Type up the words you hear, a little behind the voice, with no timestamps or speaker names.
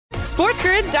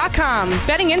SportsGrid.com.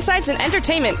 Betting insights and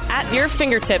entertainment at your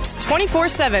fingertips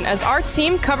 24/7 as our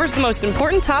team covers the most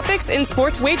important topics in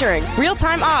sports wagering.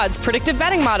 Real-time odds, predictive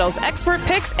betting models, expert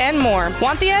picks, and more.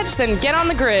 Want the edge? Then get on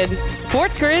the grid.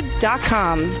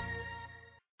 SportsGrid.com.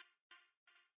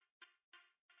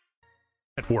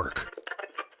 At work.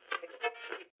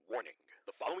 Warning.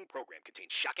 The following program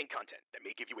contains shocking content that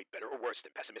may give you a better or worse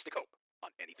than pessimistic hope on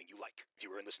anything you like.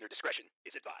 Viewer and listener discretion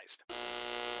is advised.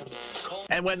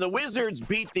 And when the Wizards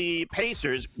beat the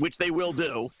Pacers, which they will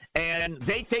do, and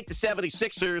they take the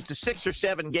 76ers to 6 or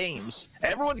 7 games,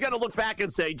 everyone's going to look back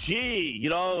and say, gee,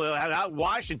 how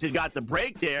Washington got the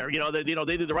break there. They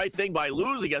did the right thing by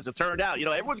losing, as it turned out.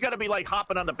 Everyone's going to be like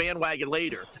hopping on the bandwagon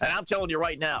later. And I'm telling you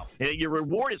right now, your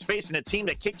reward is facing a team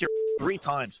that kicked your 3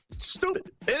 times. It's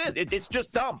stupid. It is. It's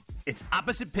just dumb. It's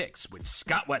Opposite Picks with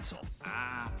Scott Wetzel.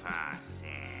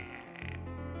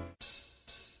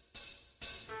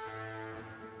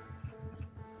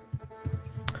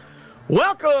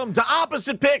 Welcome to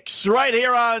Opposite Picks right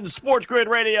here on Sports Grid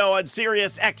Radio on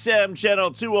Sirius XM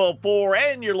Channel 204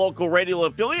 and your local radio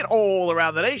affiliate all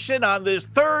around the nation on this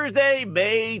Thursday,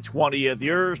 May 20th.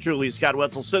 Yours truly, Scott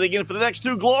Wetzel, sitting in for the next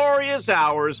 2 glorious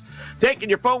hours, taking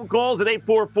your phone calls at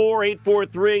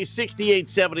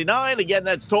 844-843-6879. Again,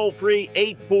 that's toll-free,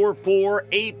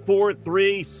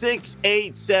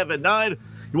 844-843-6879.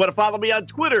 You want to follow me on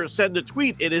Twitter, send a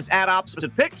tweet. It is at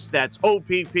Opposite Picks. That's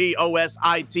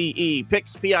OPPOSITE,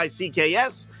 Picks,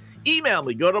 P-I-C-K-S. Email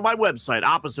me. Go to my website,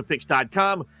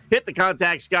 oppositepicks.com. Hit the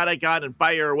contact Scott icon and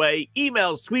fire away.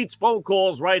 Emails, tweets, phone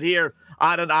calls right here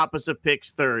on an Opposite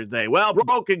Picks Thursday. Well,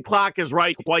 broken clock is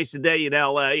right twice a day in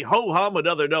L.A. Ho-hum,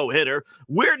 another no-hitter.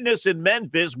 Weirdness in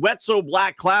Memphis. Wetzel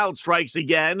Black Cloud strikes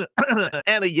again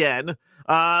and again.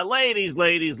 Ladies,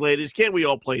 can't we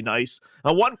all play nice?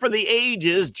 One for the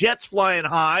ages, Jets flying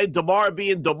high, DeMar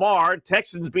being DeMar,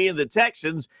 Texans being the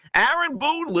Texans. Aaron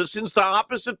Boone listens to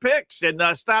Opposite Picks, and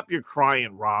stop your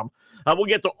crying, Rom. We'll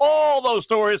get to all those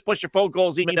stories, plus your phone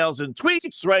calls, emails, and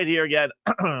tweets right here again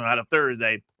on a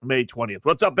Thursday, May 20th.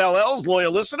 What's up, LLs,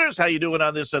 loyal listeners? How you doing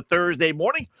on this Thursday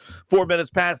morning? 4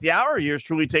 minutes past the hour. Yours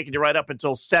truly taking you right up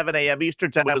until 7 a.m.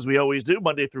 Eastern time, as we always do,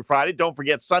 Monday through Friday. Don't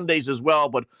forget Sundays as well,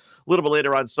 but a little bit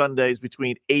later on Sundays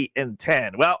between 8 and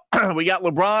 10. Well, we got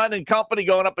LeBron and company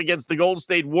going up against the Golden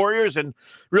State Warriors, and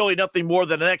really nothing more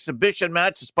than an exhibition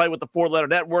match, despite what the four-letter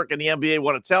network and the NBA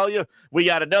want to tell you. We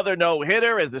got another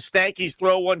no-hitter as the Stankies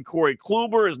throw one. Corey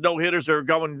Kluber, as no-hitters are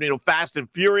going fast and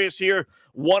furious here,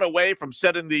 one away from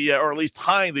setting or at least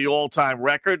tying the all-time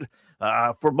record.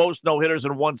 For most no-hitters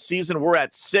in one season, we're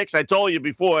at 6. I told you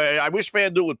before, I wish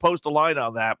FanDuel would post a line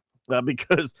on that.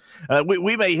 Because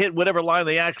we may hit whatever line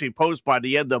they actually post by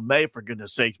the end of May, for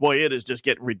goodness sakes. Boy, it is just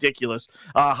getting ridiculous.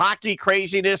 Hockey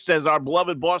craziness as our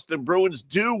beloved Boston Bruins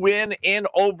do win in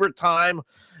overtime,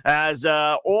 as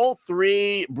all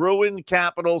 3 Bruin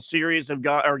Capital series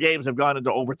games have gone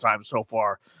into overtime so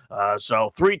far.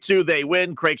 So 3-2 they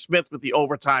win. Craig Smith with the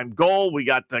overtime goal. We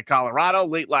got Colorado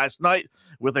late last night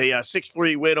with a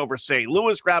 6-3 win over St.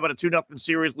 Louis, grabbing a 2-0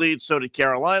 series lead. So did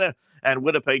Carolina, and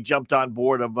Winnipeg jumped on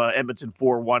board of Edmonton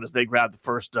 4-1 as they grabbed the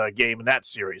first game in that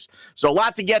series. So a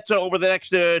lot to get to over the next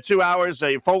 2 hours.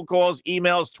 Phone calls,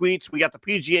 emails, tweets. We got the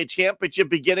PGA Championship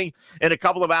beginning in a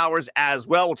couple of hours as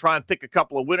well. We'll try and pick a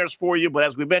couple of winners for you. But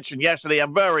as we mentioned yesterday,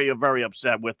 I'm very, very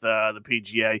upset with the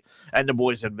PGA and the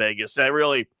boys in Vegas.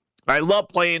 I love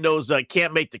playing those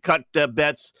can't make the cut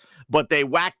bets, but they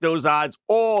whack those odds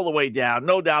all the way down,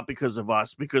 no doubt because of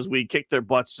us, because we kicked their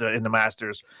butts in the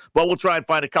Masters. But we'll try and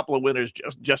find a couple of winners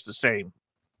just the same.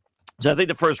 So I think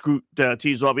the first group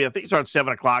tees will be, I think it's around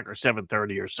 7 o'clock or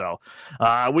 7:30 or so.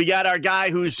 We got our guy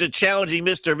who's challenging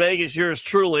Mr. Vegas, yours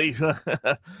truly.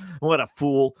 What a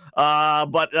fool.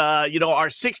 But our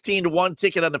 16-1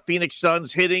 ticket on the Phoenix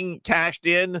Suns cashed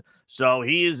in. So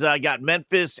he's got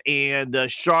Memphis and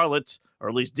Charlotte, or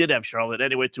at least did have Charlotte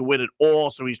anyway, to win it all.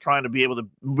 So he's trying to be able to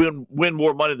win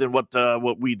more money than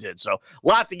what we did. So a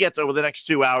lot to get to over the next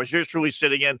 2 hours. Yours truly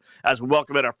sitting in as we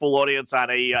welcome in our full audience on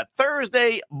a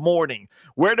Thursday morning.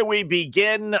 Where do we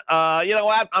begin?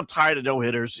 I'm tired of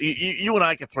no-hitters. You and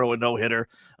I can throw a no-hitter.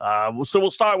 So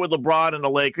we'll start with LeBron and the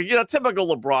Lakers.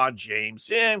 Typical LeBron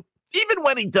James. Even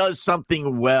when he does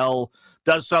something well,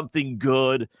 does something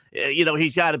good,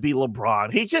 he's got to be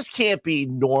LeBron. He just can't be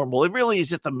normal. It really is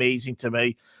just amazing to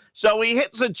me. So he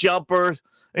hits a jumper,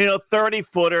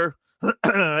 30-footer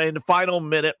in the final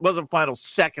minute. Wasn't final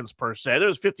seconds per se. There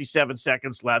was 57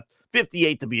 seconds left,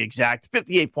 58 to be exact,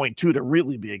 58.2 to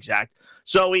really be exact.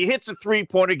 So he hits a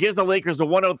three-pointer, gives the Lakers a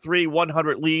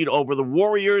 103-100 lead over the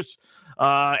Warriors.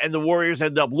 And the Warriors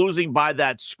end up losing by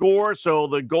that score. So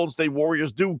the Golden State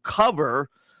Warriors do cover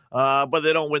but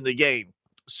they don't win the game.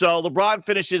 So LeBron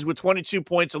finishes with 22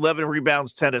 points, 11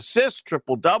 rebounds, 10 assists,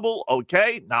 triple-double.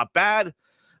 Okay, not bad.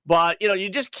 But, you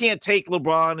just can't take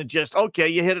LeBron and just, okay,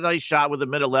 you hit a nice shot with a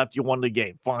minute left, you won the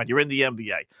game. Fine, you're in the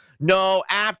NBA. No,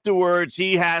 afterwards,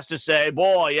 he has to say,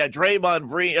 boy, yeah,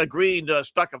 Draymond Green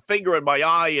stuck a finger in my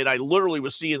eye, and I literally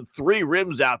was seeing 3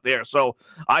 rims out there. So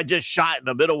I just shot in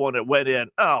the middle one that went in.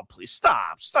 Oh, please,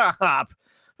 stop.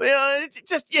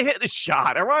 You hit a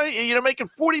shot, all right? You're making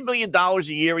 $40 million a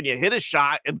year and you hit a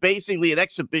shot in basically an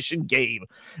exhibition game.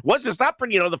 It's not for,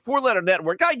 the 4-letter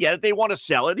network. I get it. They want to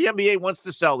sell it. The NBA wants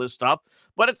to sell this stuff,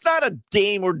 but it's not a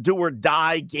game or do or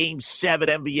die Game 7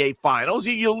 NBA Finals.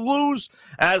 You lose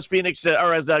as Phoenix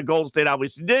or as Golden State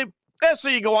obviously did. And so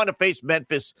you go on to face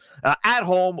Memphis at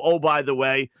home, oh, by the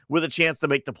way, with a chance to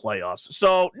make the playoffs.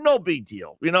 So no big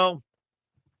deal,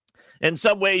 In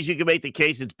some ways, you can make the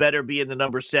case it's better being the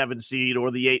number 7 seed or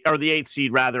the 8th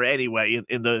seed rather anyway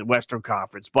in the Western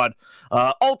Conference. But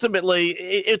ultimately,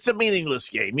 it's a meaningless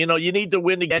game. You need to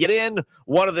win to get in.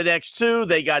 One of the next 2,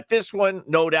 they got this one.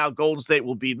 No doubt Golden State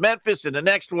will beat Memphis in the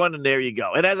next one, and there you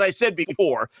go. And as I said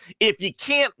before, if you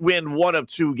can't win one of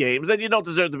 2 games, then you don't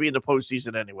deserve to be in the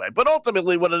postseason anyway. But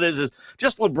ultimately, what it is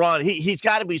just LeBron. He's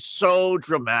got to be so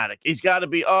dramatic. He's got to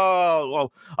be,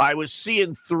 I was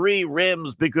seeing 3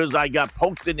 rims because I got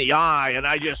poked in the eye and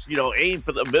I just, aimed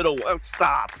for the middle. Well,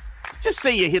 stop. Just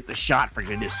say you hit the shot, for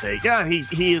goodness sake. God,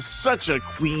 he is such a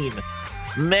queen.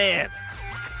 Man,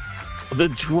 the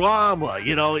drama,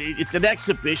 it's an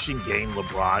exhibition game,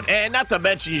 LeBron. And not to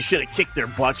mention you should have kicked their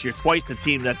butts. You're twice the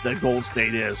team that the Golden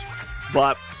State is.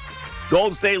 But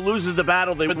Golden State loses the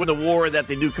battle. They win the war that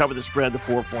they do cover the spread, the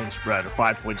 4-point spread or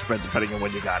 5-point spread, depending on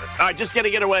when you got it. All right, just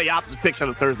getting it away. Opposite picks on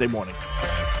a Thursday morning.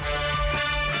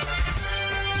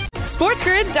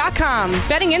 SportsGrid.com.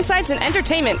 Betting insights and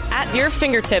entertainment at your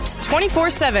fingertips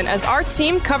 24/7 as our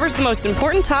team covers the most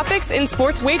important topics in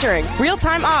sports wagering.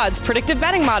 Real-time odds, predictive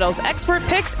betting models, expert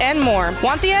picks, and more.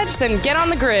 Want the edge? Then get on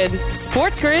the grid.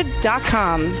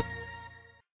 SportsGrid.com.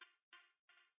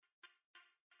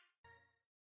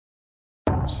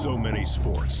 So many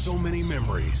sports, so many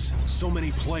memories, so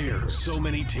many players, so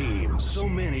many teams, so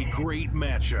many great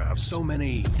matchups, so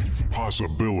many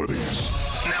possibilities.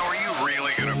 Now are you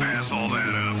really going to pass all that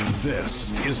up?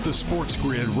 This is the Sports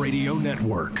Grid Radio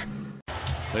Network.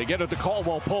 They get it to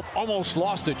Caldwell Pope, almost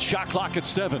lost it. Shot clock at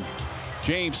 7.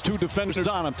 James, 2 defenders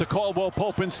on him. To Caldwell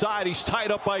Pope inside. He's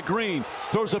tied up by Green.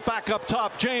 Throws it back up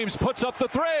top. James puts up the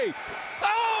 3.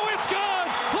 Oh, it's gone!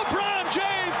 LeBron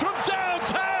James from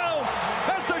downtown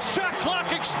as the shot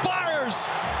clock expires.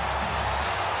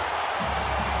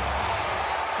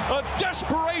 A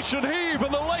desperation heave,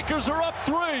 and the Lakers are up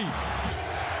 3.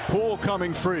 Poole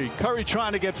coming free. Curry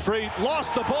trying to get free.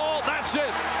 Lost the ball. That's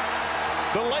it.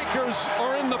 The Lakers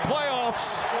are in the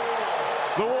playoffs.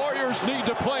 The Warriors need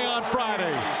to play on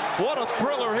Friday. What a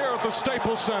thriller here at the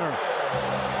Staples Center.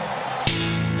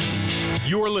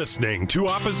 You're listening to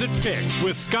Opposite Picks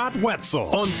with Scott Wetzel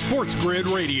on Sports Grid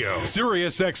Radio,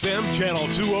 Sirius XM Channel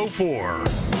 204.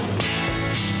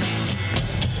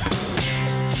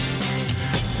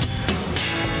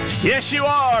 Yes, you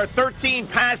are. 13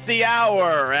 past the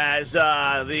hour as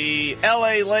the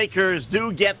L.A. Lakers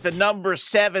do get the number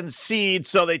 7 seed,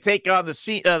 so they take on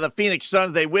the Phoenix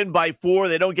Suns. They win by 4.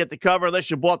 They don't get the cover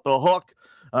unless you bought the hook,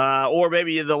 or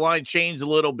maybe the line changed a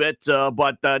little bit,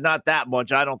 but not that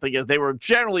much. I don't think they were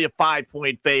generally a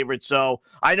 5-point favorite, so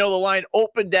I know the line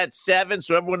opened at 7,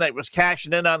 so everyone that was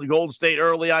cashing in on the Golden State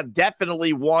early on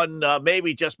definitely won,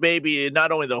 maybe, just maybe,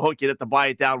 not only the hook, you had to buy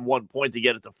it down 1 point to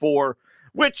get it to 4.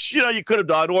 Which, you could have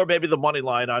done, or maybe the money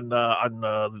line on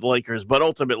the Lakers. But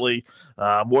ultimately,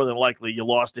 more than likely, you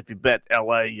lost if you bet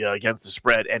L.A. Against the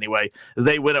spread anyway, as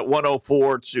they win at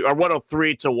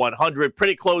 103 to 100.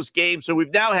 Pretty close game. So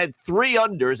we've now had 3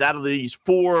 unders out of these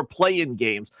 4 play-in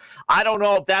games. I don't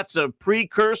know if that's a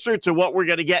precursor to what we're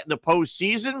going to get in the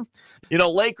postseason.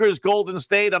 Lakers, Golden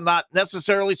State, I'm not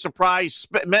necessarily surprised.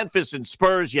 Memphis and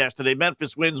Spurs yesterday.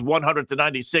 Memphis wins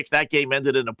 100-96. That game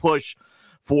ended in a push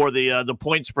for the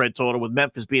point spread total, with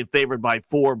Memphis being favored by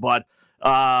 4. But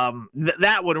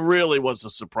that one really was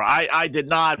a surprise. I did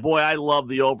not. Boy, I love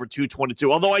the over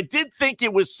 222, although I did think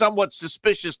it was somewhat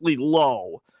suspiciously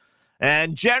low.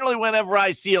 And generally, whenever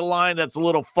I see a line that's a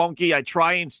little funky, I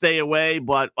try and stay away.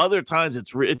 But other times,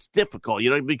 it's difficult,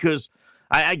 because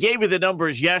I gave you the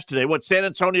numbers yesterday. San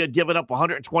Antonio had given up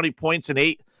 120 points in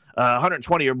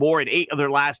 120 or more in 8 of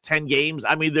their last 10 games.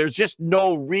 I mean, there's just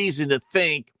no reason to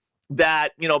think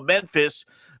that, Memphis,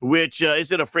 which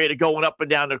isn't afraid of going up and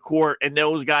down the court, and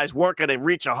those guys weren't going to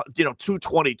reach,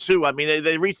 222. I mean,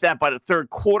 they reached that by the third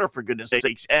quarter, for goodness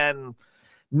sakes. And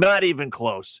Not even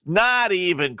close. Not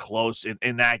even close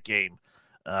in that game.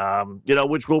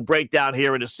 Which we'll break down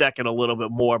here in a second a little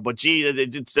bit more. But, gee,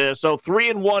 it's so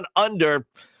 3-1 under.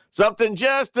 Something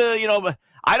just,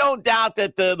 I don't doubt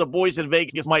that the boys in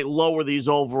Vegas might lower these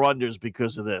over-unders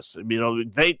because of this.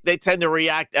 They tend to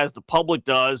react as the public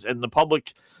does, and the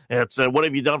public, it's what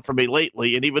have you done for me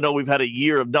lately? And even though we've had a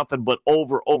year of nothing but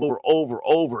overs,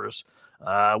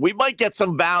 we might get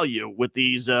some value with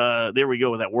these, there we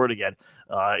go with that word again,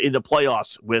 in the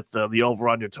playoffs with the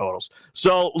over-under totals.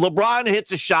 So LeBron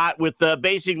hits a shot with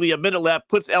basically a minute left,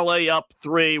 puts LA up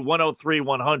 3,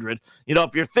 103-100.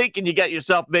 If you're thinking you got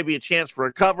yourself maybe a chance for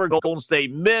a cover, Golden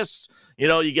State miss,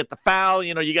 you get the foul,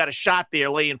 you got a shot there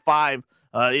laying 5,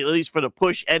 at least for the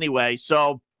push anyway.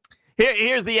 So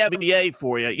here's the NBA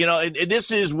for you, and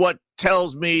this is what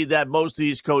tells me that most of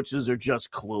these coaches are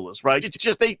just clueless, right? It's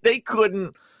just they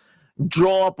couldn't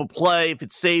draw up a play if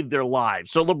it saved their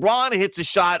lives. So LeBron hits a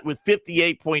shot with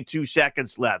 58.2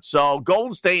 seconds left. So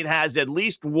Golden State has at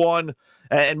least one,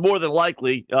 and more than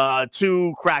likely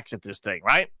 2 cracks at this thing,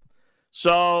 right?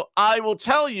 So I will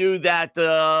tell you that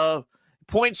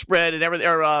point spread and everything,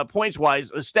 or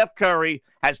points-wise, Steph Curry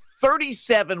has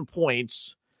 37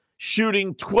 points,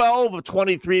 shooting 12 of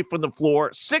 23 from the floor,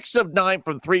 6 of 9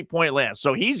 from three-point land.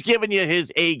 So he's giving you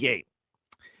his A game.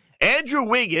 Andrew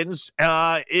Wiggins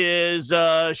is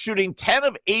shooting 10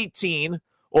 of 18,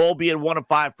 albeit 1 of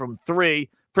 5 from 3,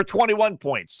 for 21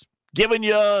 points. Giving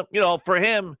you, for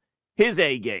him, his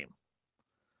A game.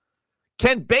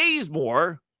 Kent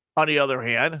Bazemore, on the other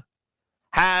hand,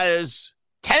 has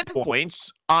 10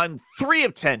 points on 3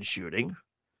 of 10 shooting.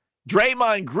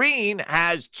 Draymond Green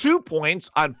has 2 points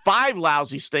on 5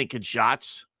 lousy stinking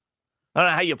shots. I don't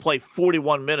know how you play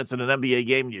 41 minutes in an NBA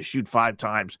game and you shoot 5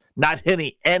 times. Not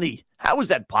hitting any. How is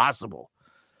that possible?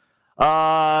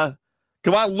 Kevon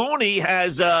Looney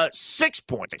has 6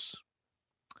 points.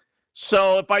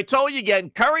 So if I told you again,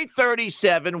 Curry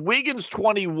 37, Wiggins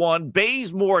 21,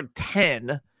 Bazemore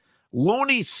 10,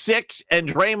 Looney 6, and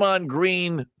Draymond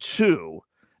Green 2.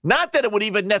 Not that it would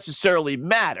even necessarily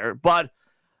matter, but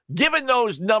given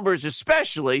those numbers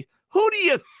especially, who do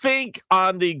you think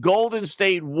on the Golden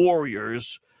State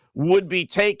Warriors would be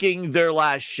taking their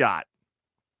last shot?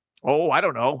 Oh, I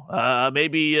don't know.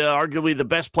 Maybe arguably the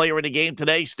best player in the game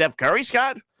today, Steph Curry,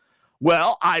 Scott?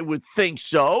 Well, I would think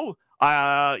so.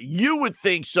 You would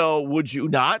think so, would you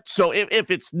not? So if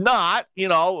it's not,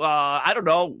 I don't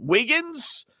know,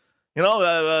 Wiggins?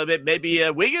 Maybe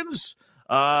Wiggins?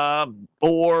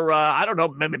 Or I don't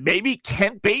know, maybe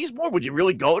Kent Bazemore. Would you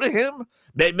really go to him?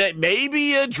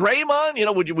 Maybe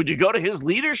Draymond. Would you go to his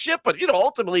leadership? But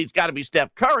ultimately, it's got to be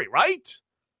Steph Curry, right?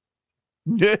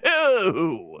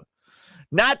 No,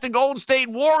 not the Golden State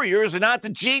Warriors, and not the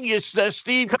genius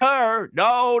Steve Kerr.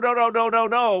 No.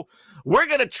 We're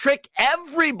going to trick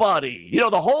everybody.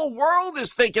 The whole world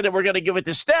is thinking that we're going to give it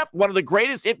to Steph, one of the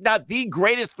greatest, if not the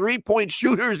greatest, 3-point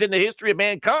shooters in the history of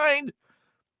mankind.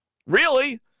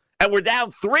 Really? And we're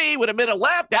down 3 with a minute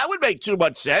left. That would make too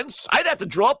much sense. I'd have to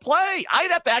draw a play.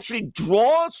 I'd have to actually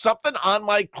draw something on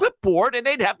my clipboard, and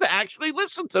they'd have to actually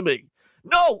listen to me.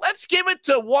 No, let's give it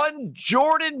to one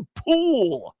Jordan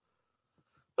Poole.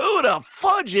 Who the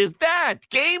fudge is that?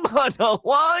 Game on the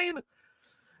line?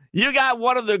 You got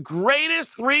one of the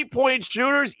greatest 3-point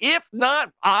shooters, if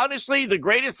not, honestly, the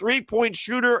greatest 3-point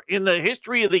shooter in the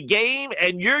history of the game,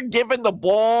 and you're giving the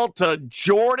ball to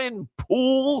Jordan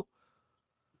Poole?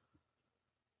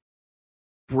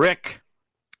 Brick.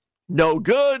 No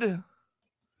good.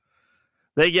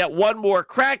 They get one more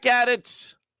crack at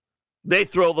it. They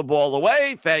throw the ball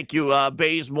away. Thank you,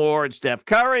 Bazemore and Steph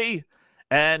Curry.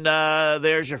 And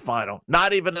there's your final.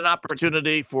 Not even an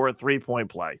opportunity for a 3-point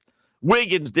play.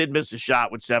 Wiggins did miss a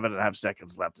shot with 7.5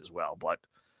 seconds left as well. But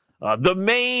the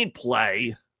main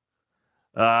play,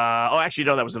 actually,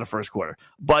 no, that was in the first quarter.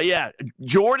 But, yeah,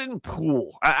 Jordan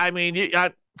Poole.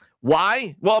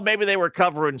 Why? Well, maybe they were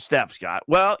covering Steph, Scott.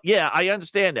 Well, yeah, I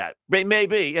understand that.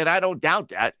 Maybe, and I don't doubt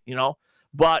that,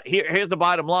 But here's the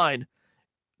bottom line.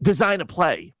 Design a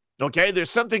play, okay? There's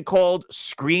something called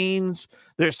screens.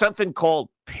 There's something called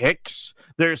picks.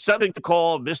 There's something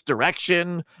called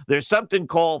misdirection. There's something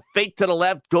called fake to the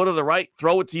left, go to the right,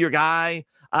 throw it to your guy.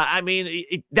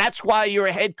 That's why you're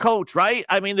a head coach, right?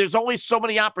 There's only so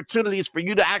many opportunities for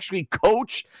you to actually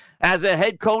coach as a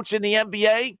head coach in the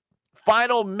NBA.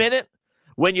 Final minute,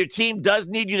 when your team does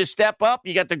need you to step up,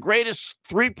 you got the greatest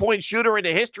 3-point shooter in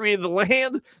the history of the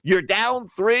land. You're down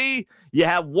 3. You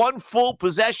have 1 full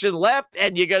possession left,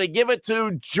 and you're going to give it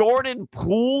to Jordan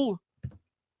Poole.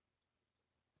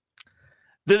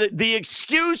 The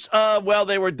excuse of, well,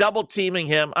 they were double teaming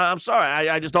him. I'm sorry.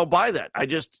 I just don't buy that. I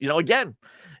just, again,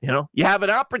 You have an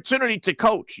opportunity to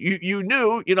coach. You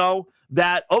knew,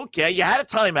 that, okay, you had a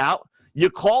timeout. You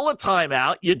call a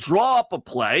timeout. You draw up a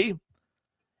play.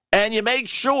 And you make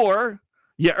sure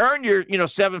you earn your,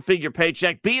 7-figure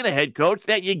paycheck being a head coach,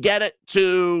 that you get it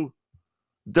to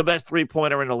the best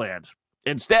three-pointer in the land.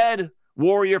 Instead,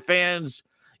 Warrior fans,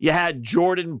 you had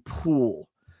Jordan Poole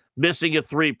missing a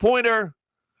three-pointer.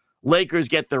 Lakers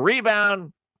get the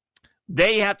rebound.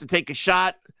 They have to take a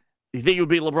shot. You think it would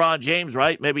be LeBron James,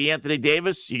 right? Maybe Anthony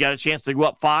Davis. You got a chance to go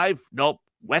up 5. Nope.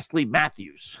 Wesley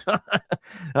Matthews.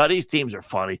 These teams are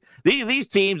funny. These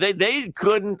teams, they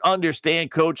couldn't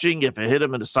understand coaching if it hit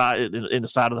them in the side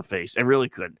of the face. It really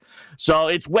couldn't. So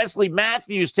it's Wesley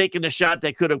Matthews taking the shot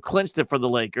that could have clinched it for the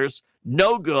Lakers.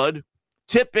 No good.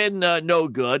 Tip in, no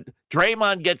good.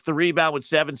 Draymond gets the rebound with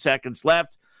 7 seconds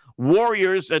left.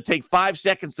 Warriors take 5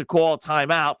 seconds to call a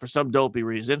timeout for some dopey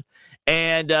reason.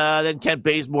 And then Kent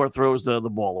Bazemore throws the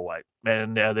ball away.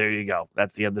 And there you go.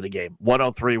 That's the end of the game.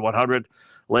 103-100.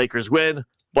 Lakers win,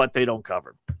 but they don't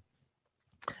cover.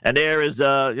 And there is,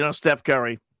 Steph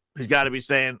Curry. He's got to be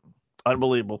saying,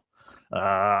 unbelievable.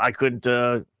 I couldn't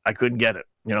get it.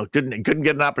 Couldn't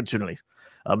get an opportunity.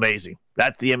 Amazing.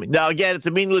 That's the end. Now, again, it's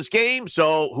a meaningless game,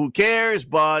 so who cares?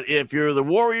 But if you're the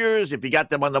Warriors, if you got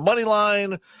them on the money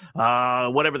line,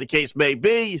 whatever the case may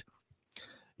be,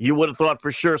 you would have thought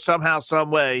for sure somehow,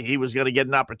 some way, he was going to get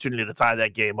an opportunity to tie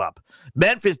that game up.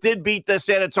 Memphis did beat the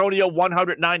San Antonio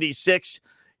 196.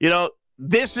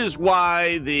 This is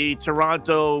why the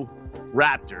Toronto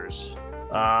Raptors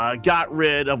got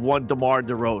rid of one DeMar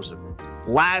DeRozan.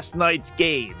 Last night's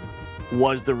game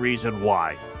was the reason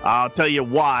why. I'll tell you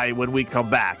why when we come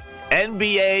back.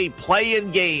 NBA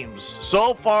play-in games.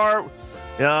 So far,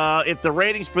 if the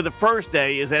ratings for the first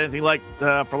day is anything like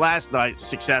for last night,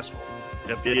 successful.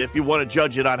 If you want to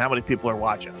judge it on how many people are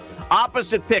watching.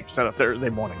 Opposite picks on a Thursday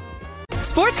morning.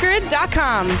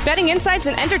 SportsGrid.com. Betting insights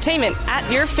and entertainment at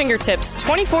your fingertips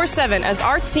 24/7 as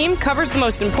our team covers the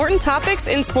most important topics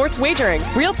in sports wagering.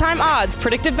 Real-time odds,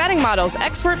 predictive betting models,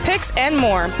 expert picks, and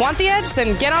more. Want the edge?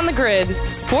 Then get on the grid.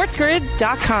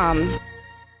 SportsGrid.com.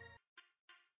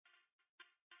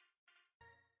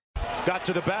 Got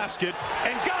to the basket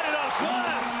and got it off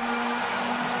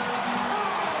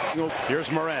glass.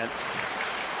 Here's Morant.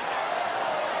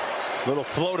 Little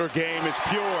floater game is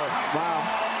pure.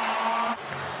 Wow.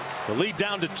 The lead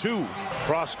down to 2.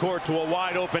 Cross court to a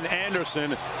wide open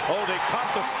Anderson. Oh, they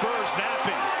caught the Spurs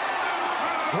napping.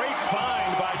 Great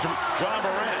find by John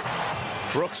Morant.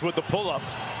 Brooks with the pull-up.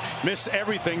 Missed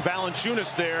everything.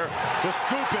 Valanciunas there to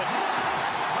scoop it.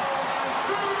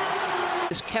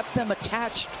 Has kept them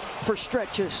attached for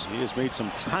stretches. He has made some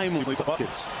timely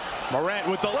buckets. Morant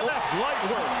with the left, light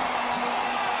work.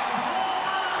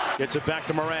 Gets it back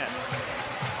to Morant.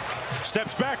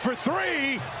 Steps back for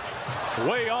 3.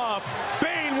 Way off.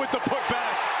 Bane with the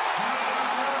putback.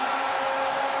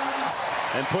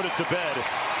 And put it to bed.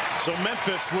 So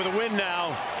Memphis with a win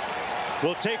now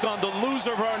will take on the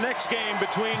loser of our next game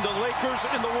between the Lakers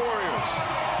and the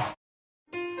Warriors.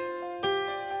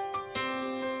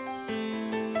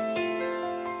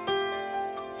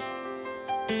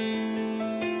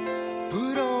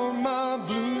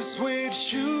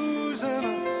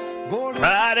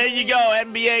 There you go,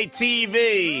 NBA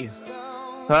TV.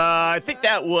 I think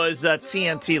that was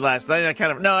TNT last night.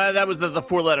 That was the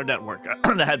 4-letter network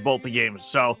that had both the games.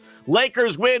 So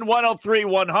Lakers win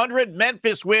 103-100.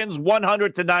 Memphis wins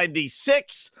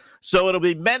 100-96. So it'll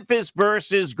be Memphis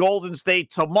versus Golden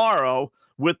State tomorrow,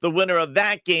 with the winner of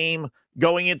that game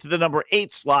going into the number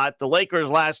 8 slot. The Lakers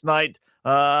last night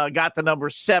got the number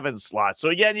 7 slot. So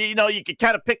again, you can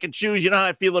kind of pick and choose. You know how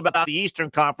I feel about the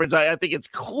Eastern Conference. I think it's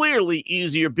clearly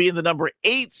easier being the number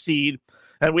 8 seed.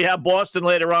 And we have Washington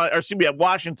later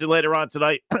on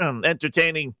tonight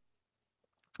entertaining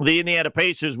the Indiana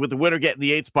Pacers, with the winner getting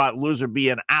the 8 spot, loser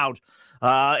being out.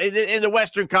 In the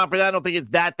Western Conference, I don't think it's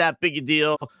that big a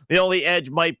deal. The only edge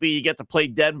might be you get to play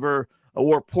Denver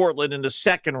or Portland in the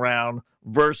second round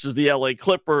versus the LA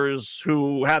Clippers,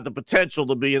 who have the potential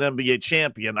to be an NBA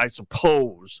champion, I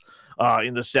suppose,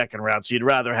 in the second round. So you'd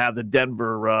rather have the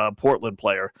Denver Portland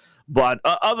player. But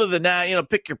other than that,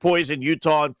 pick your poison,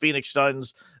 Utah and Phoenix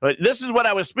Suns. But this is what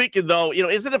I was speaking, though.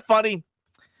 Isn't it funny?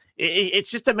 It's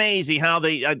just amazing how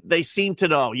they seem to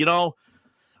know.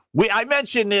 I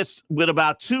mentioned this with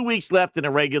about 2 weeks left in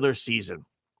a regular season.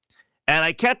 And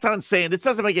I kept on saying, this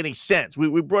doesn't make any sense.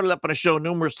 We brought it up on a show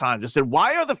numerous times. I said,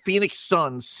 why are the Phoenix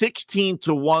Suns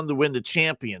 16-1 to win the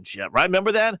championship? Right?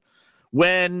 Remember that?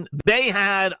 When they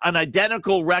had an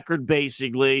identical record,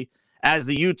 basically, as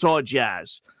the Utah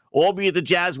Jazz. albeit the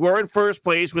Jazz were in first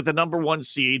place with the number 1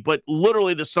 seed, but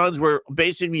literally the Suns were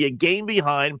basically a game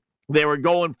behind. They were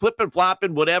going flipping,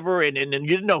 flopping, whatever, and you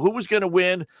didn't know who was going to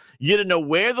win. You didn't know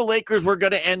where the Lakers were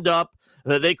going to end up.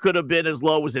 They could have been as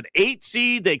low as an 8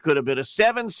 seed. They could have been a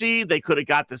 7 seed. They could have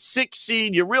got the 6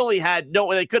 seed. You really had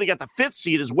they could have got the 5th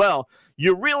seed as well.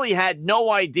 You really had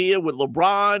no idea with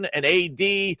LeBron and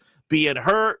AD being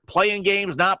hurt, playing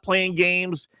games, not playing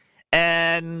games.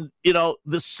 And,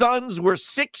 the Suns were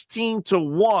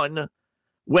 16-1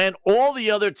 when all the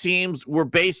other teams were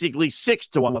basically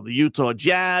 6-1. The Utah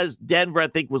Jazz, Denver, I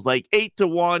think, was like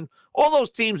 8-1. All those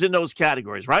teams in those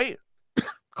categories, right?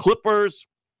 Clippers.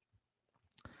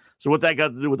 So what's that got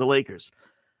to do with the Lakers?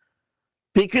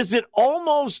 Because it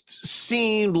almost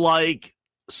seemed like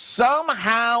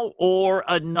somehow or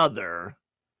another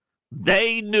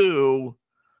they knew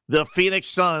the Phoenix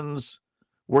Suns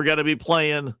were going to be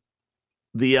playing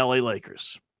the LA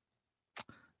Lakers.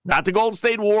 Not the Golden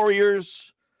State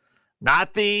Warriors,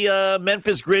 not the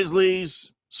Memphis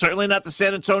Grizzlies, certainly not the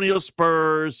San Antonio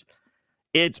Spurs.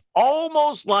 It's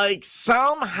almost like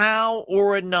somehow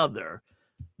or another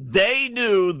they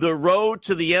knew the road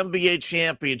to the NBA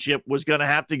championship was going to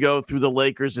have to go through the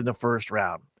Lakers in the first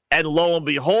round. And lo and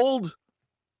behold,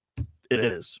 it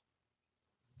is.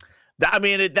 I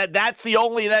mean, that's the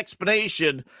only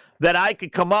explanation that I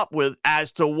could come up with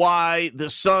as to why the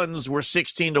Suns were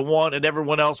 16-1 and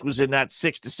everyone else was in that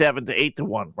 6-7 to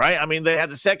 8-1, right? I mean, they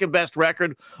had the second best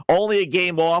record, only a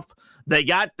game off. They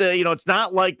got it's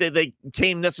not like they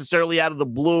came necessarily out of the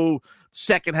blue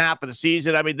second half of the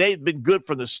season. I mean, they've been good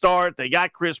from the start. They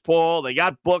got Chris Paul. They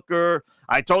got Booker.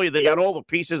 I told you they got all the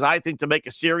pieces, I think, to make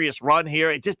a serious run here.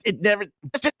 It just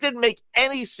didn't make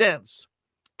any sense.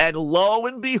 And lo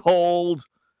and behold,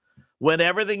 when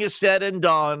everything is said and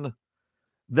done,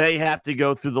 they have to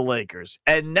go through the Lakers.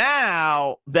 And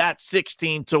now that's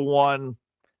 16-1.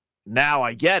 Now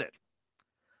I get it.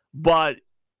 But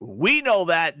we know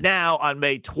that now on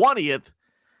May 20th.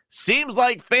 Seems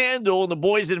like FanDuel and the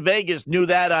boys in Vegas knew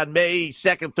that on May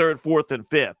 2nd, 3rd, 4th, and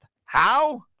 5th.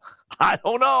 How? I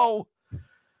don't know.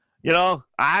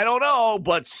 I don't know.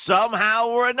 But somehow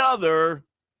or another,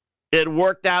 it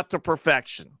worked out to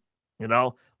perfection.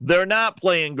 They're not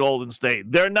playing Golden State.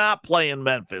 They're not playing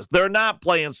Memphis. They're not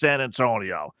playing San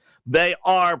Antonio. They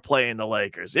are playing the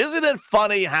Lakers. Isn't it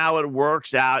funny how it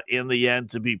works out in the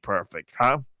end to be perfect,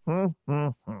 huh?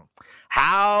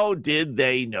 How did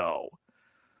they know?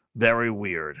 Very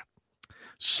weird.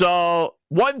 So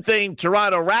one thing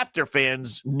Toronto Raptor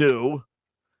fans knew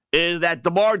is that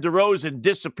DeMar DeRozan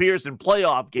disappears in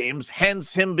playoff games,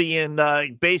 hence him being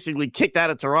basically kicked out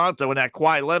of Toronto in that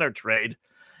Kawhi Leonard trade.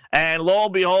 And lo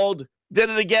and behold, did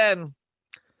it again.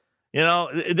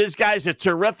 This guy's a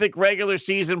terrific regular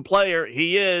season player.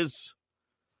 He is.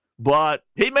 But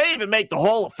he may even make the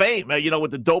Hall of Fame,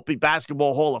 with the Dopey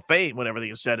Basketball Hall of Fame when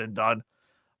everything is said and done.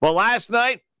 But last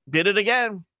night, did it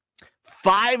again.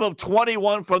 5 of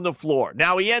 21 from the floor.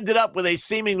 Now, he ended up with a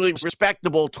seemingly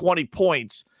respectable 20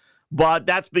 points, but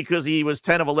that's because he was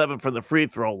 10 of 11 from the free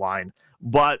throw line.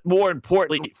 But more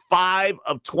importantly, 5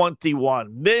 of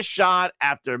 21. Miss shot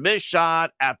after miss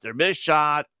shot after miss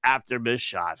shot after miss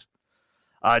shot.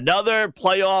 Another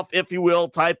playoff, if you will,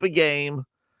 type of game,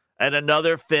 and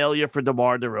another failure for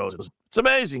DeMar DeRozan. It's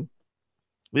amazing.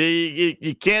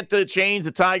 You can't change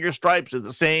the tiger stripes, as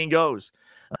the saying goes.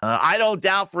 I don't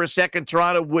doubt for a second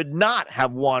Toronto would not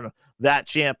have won that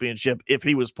championship if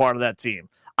he was part of that team.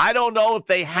 I don't know if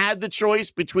they had the choice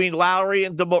between Lowry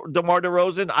and DeMar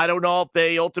DeRozan. I don't know if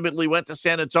they ultimately went to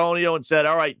San Antonio and said,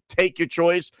 all right, take your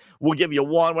choice. We'll give you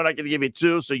one. We're not going to give you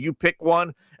two, so you pick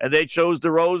one. And they chose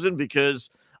DeRozan because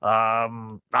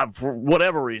for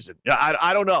whatever reason.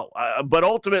 I don't know. But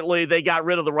ultimately, they got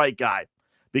rid of the right guy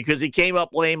because he came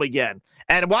up lame again.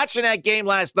 And watching that game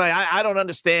last night, I don't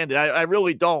understand it. I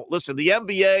really don't. Listen, the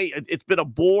NBA, it's been a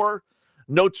bore.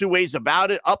 No two ways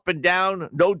about it. Up and down,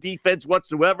 no defense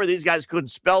whatsoever. These guys couldn't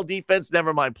spell defense,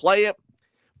 never mind play it.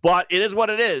 But it is what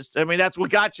it is. I mean, that's what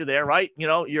got you there, right?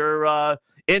 You're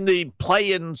in the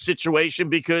play-in situation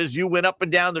because you went up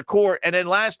and down the court. And then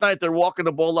last night, they're walking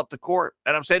the ball up the court.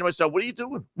 And I'm saying to myself, what are you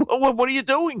doing? What are you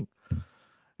doing?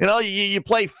 You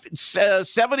play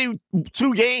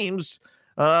 72 games,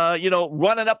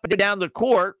 running up and down the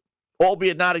court,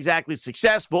 albeit not exactly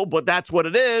successful, but that's what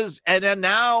it is. And then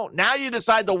now you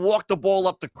decide to walk the ball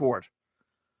up the court.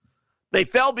 They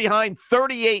fell behind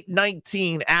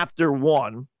 38-19 after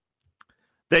one.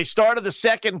 They started the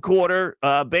second quarter,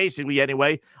 basically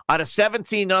anyway, on a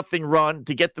 17-0 run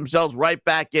to get themselves right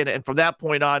back in. And from that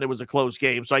point on, it was a close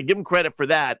game. So I give them credit for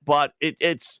that. But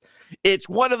it's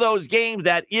one of those games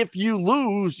that if you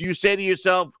lose, you say to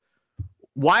yourself,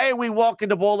 why are we walking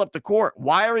the ball up the court?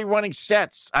 Why are we running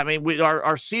sets? I mean,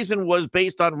 our season was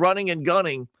based on running and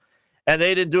gunning, and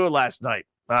they didn't do it last night.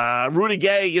 Rudy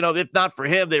Gay, if not for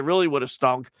him, they really would have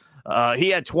stunk. He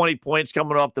had 20 points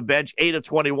coming off the bench, 8 of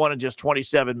 21 in just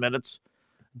 27 minutes.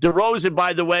 DeRozan,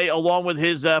 by the way, along with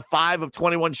his 5 of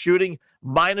 21 shooting,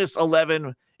 minus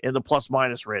 11 in the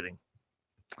plus-minus rating.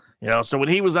 So when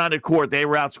he was on the court, they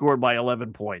were outscored by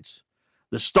 11 points.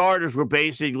 The starters were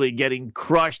basically getting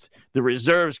crushed. The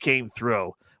reserves came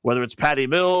through, whether it's Patty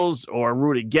Mills or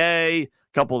Rudy Gay, a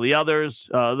couple of the others.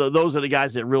 Those are the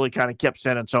guys that really kind of kept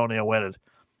San Antonio winning.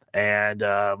 And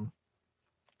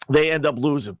they end up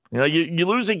losing. You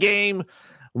lose a game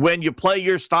when you play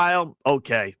your style,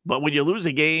 okay. But when you lose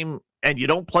a game and you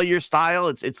don't play your style,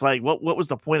 it's like, what was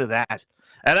the point of that?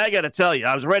 And I got to tell you,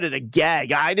 I was ready to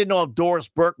gag. I didn't know if Doris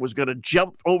Burke was going to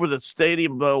jump over the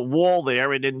stadium wall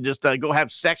there and then just go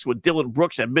have sex with Dylan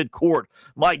Brooks at midcourt.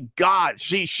 My God,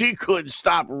 she couldn't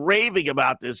stop raving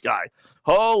about this guy.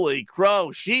 Holy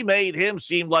crow. She made him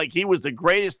seem like he was the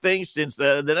greatest thing since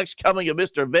the next coming of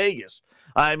Mr. Vegas.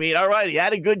 I mean, all right, he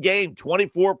had a good game,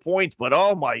 24 points, but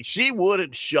oh my, she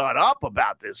wouldn't shut up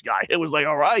about this guy. It was like,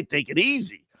 all right, take it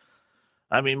easy.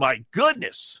 I mean, my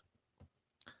goodness.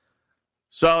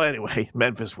 So anyway,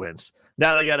 Memphis wins.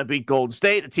 Now they got to beat Golden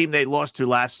State, a team they lost to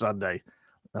last Sunday.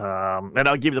 And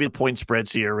I'll give you the point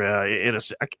spreads here in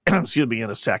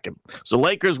a second. So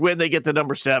Lakers win, they get to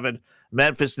number 7.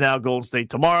 Memphis now, Golden State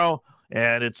tomorrow,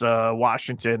 and it's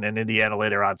Washington and Indiana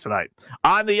later on tonight.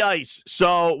 On the ice,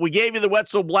 so we gave you the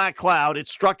Wetzel Black Cloud. It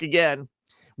struck again.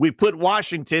 We put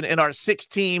Washington in our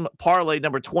 6-team parlay,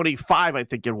 number 25, I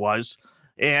think it was.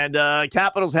 And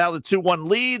Capitals held a 2-1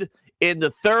 lead in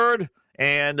the third.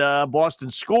 And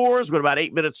Boston scores with about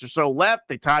 8 minutes or so left.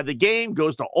 They tied the game,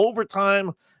 goes to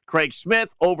overtime. Craig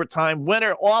Smith, overtime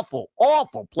winner. Awful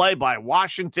play by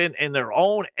Washington in their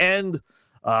own end.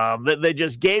 They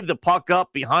just gave the puck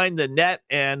up behind the net,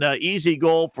 and easy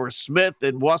goal for Smith,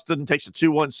 and Boston takes a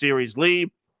 2-1 series lead.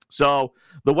 So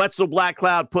the Wetzel Black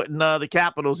Cloud putting the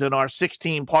Capitals in our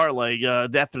 16 parlay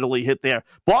definitely hit there.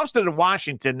 Boston and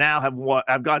Washington now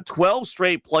have gone 12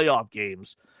 straight playoff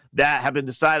games that have been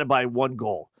decided by 1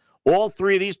 goal. All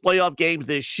 3 of these playoff games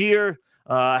this year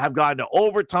have gone to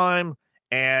overtime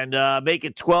and make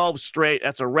it 12 straight.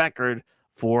 That's a record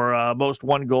for most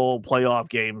 1-goal playoff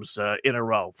games in a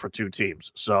row for 2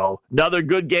 teams. So another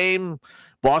good game.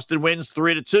 Boston wins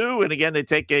 3-2, and again, they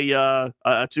take a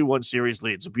 2-1 series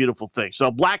lead. It's a beautiful thing. So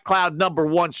Black Cloud number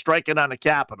 1 striking on the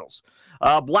Capitals.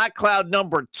 Black Cloud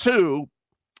number 2,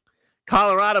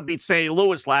 Colorado beat St.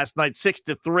 Louis last night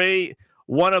 6-3.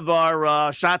 One of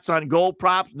our shots on goal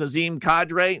props, Nazem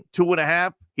Kadri,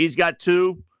 2.5. He's got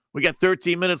 2. We got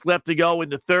 13 minutes left to go in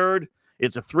the third.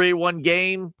 It's a 3-1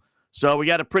 game. So we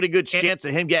got a pretty good chance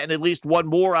of him getting at least 1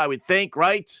 more, I would think,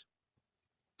 right?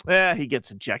 He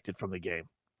gets ejected from the game.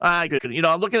 I'm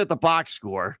looking at the box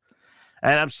score,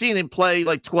 and I'm seeing him play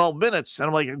like 12 minutes. And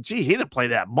I'm like, gee, he didn't play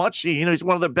that much. He's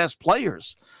one of their best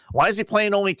players. Why is he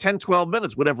playing only 10, 12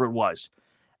 minutes, whatever it was?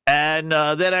 And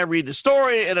then I read the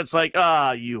story, and it's like,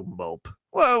 you mope.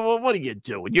 Well, what are you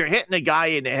doing? You're hitting a guy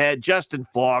in the head, Justin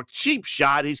Falk, cheap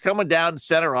shot. He's coming down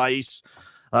center ice,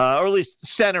 or at least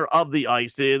center of the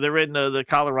ice. They're in the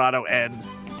Colorado end,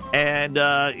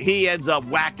 and he ends up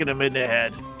whacking him in the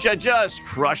head. Just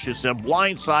crushes him,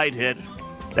 blindside hit.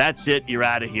 That's it. You're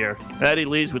out of here. And he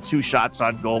leaves with 2 shots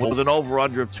on goal with an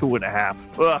over-under of 2.5.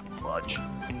 Ugh, fudge.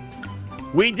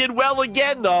 We did well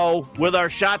again, though, with our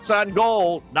shots on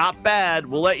goal. Not bad.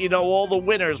 We'll let you know all the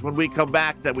winners when we come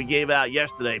back that we gave out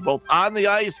yesterday, both on the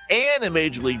ice and in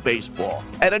Major League Baseball.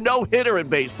 And a no-hitter in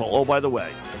baseball, oh, by the way.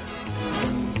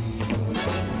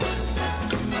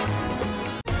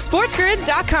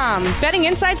 SportsGrid.com. Betting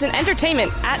insights and entertainment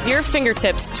at your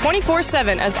fingertips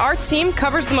 24/7 as our team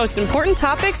covers the most important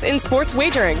topics in sports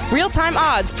wagering. Real-time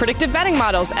odds, predictive betting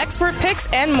models, expert picks,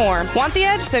 and more. Want the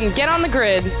edge? Then get on the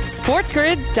grid.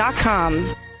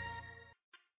 SportsGrid.com.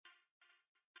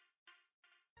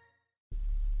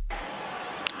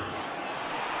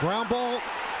 Ground ball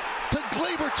to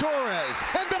Gleyber Torres,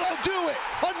 and that'll do it.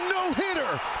 A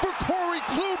no-hitter for Corey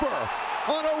Kluber.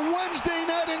 On a Wednesday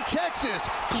night in Texas,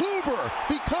 Kluber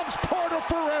becomes part of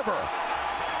forever.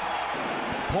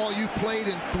 Paul, you've played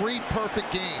in 3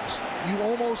 perfect games. You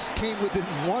almost came within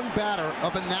 1 batter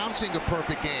of announcing a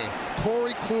perfect game.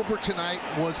 Corey Kluber tonight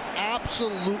was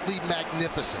absolutely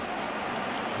magnificent.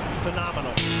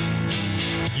 Phenomenal.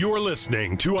 You're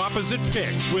listening to Opposite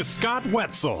Picks with Scott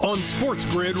Wetzel on Sports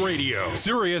Grid Radio,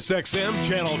 Sirius XM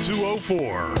Channel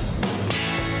 204.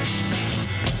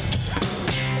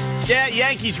 Yeah,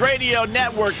 Yankees Radio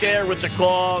Network there with the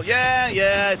call.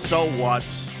 Yeah, so what?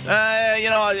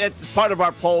 It's part of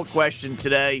our poll question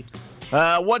today.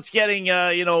 What's getting,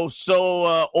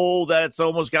 so old that it's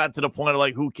almost gotten to the point of,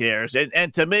 like, who cares?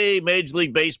 And to me, Major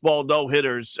League Baseball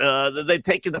no-hitters, they've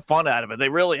taken the fun out of it. They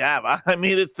really have. I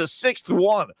mean, it's the sixth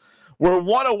one. We're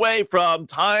one away from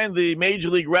tying the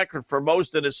Major League record for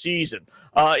most in a season.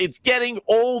 It's getting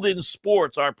old in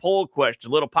sports, our poll question.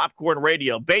 Little popcorn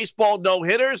radio. Baseball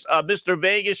no-hitters, Mr.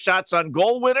 Vegas shots on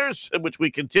goal winners, which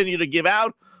we continue to give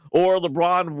out, or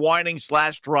LeBron whining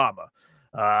 / drama.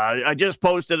 I just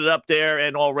posted it up there,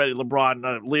 and already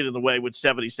LeBron leading the way with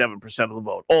 77% of the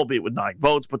vote, albeit with 9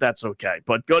 votes, but that's okay.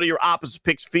 But go to your Opposite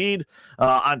Picks feed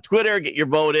on Twitter, get your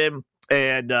vote in.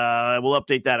 And we'll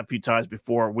update that a few times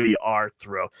before we are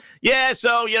through. Yeah,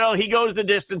 so, he goes the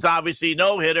distance, obviously.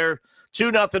 No-hitter,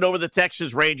 2-0 over the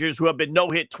Texas Rangers, who have been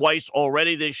no-hit twice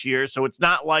already this year. So it's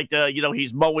not like,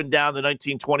 he's mowing down the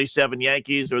 1927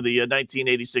 Yankees or the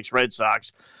 1986 Red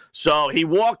Sox. So he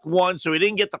walked one, so he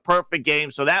didn't get the perfect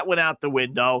game. So that went out the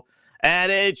window.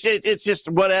 And it's just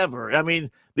whatever. I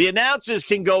mean, the announcers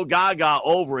can go gaga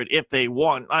over it if they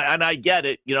want. And I get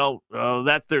it.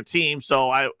 That's their team.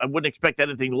 So I wouldn't expect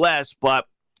anything less. But,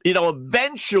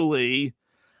 eventually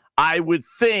I would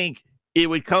think it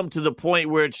would come to the point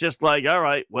where it's just like, all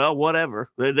right, well, whatever.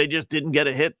 They just didn't get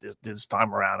a hit this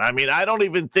time around. I mean, I don't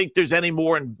even think there's any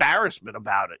more embarrassment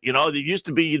about it. There used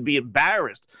to be you'd be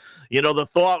embarrassed. The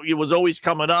thought was always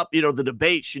coming up, the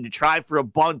debate, should you try for a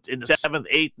bunt in the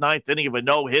 7th, 8th, 9th inning of a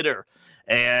no-hitter?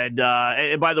 And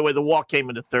by the way, the walk came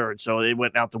in the 3rd, so it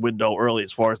went out the window early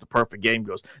as far as the perfect game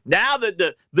goes. Now that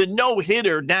the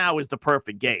no-hitter now is the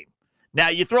perfect game. Now,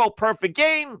 you throw a perfect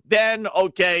game, then,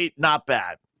 okay, not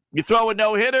bad. You throw a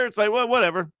no-hitter, it's like, well,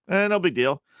 whatever. No big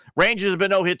deal. Rangers have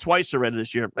been no-hit twice already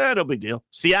this year. No big deal.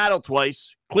 Seattle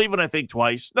twice. Cleveland, I think,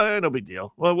 twice. No big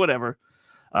deal. Well, whatever.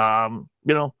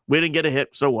 We didn't get a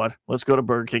hit, so what? Let's go to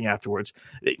Burger King afterwards.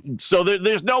 So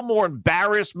there's no more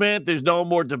embarrassment. There's no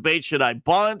more debate, should I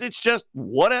bunt? It's just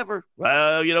whatever. We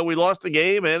lost the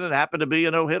game, and it happened to be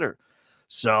a no-hitter.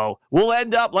 So we'll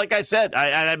end up, like I said,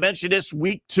 I mentioned this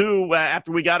week 2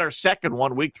 after we got our second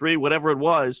one, week 3, whatever it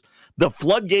was. The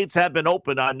floodgates have been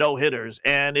open on no-hitters,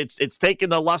 and it's taken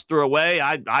the luster away.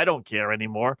 I don't care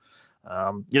anymore.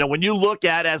 When you look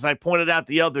at, as I pointed out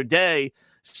the other day,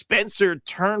 Spencer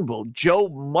Turnbull, Joe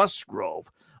Musgrove,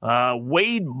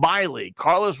 Wade Miley,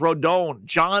 Carlos Rodon,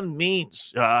 John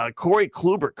Means, Corey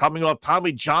Kluber coming off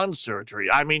Tommy John surgery.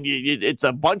 I mean, it's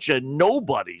a bunch of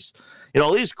nobodies. At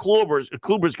least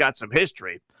Kluber's got some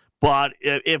history. But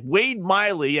if Wade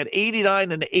Miley at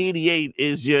 89 and 88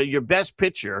 is your best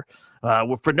pitcher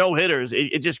for no-hitters,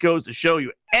 it just goes to show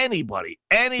you anybody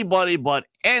but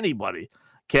anybody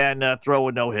can throw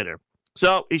a no-hitter.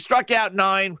 So he struck out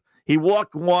 9. He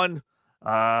walked 1.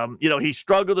 He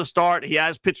struggled to start. He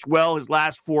has pitched well his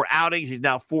last 4 outings. He's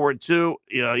now 4-2,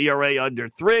 ERA under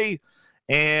 3.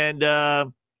 And,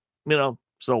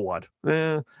 so what?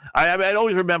 I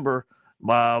always remember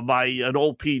an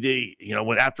old PD,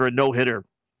 when after a no-hitter,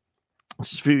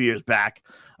 this is a few years back,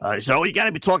 so you got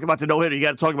to be talking about the no-hitter. You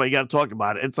got to talk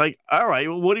about it. It's like, all right,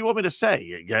 well, what do you want me to say?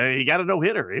 You got a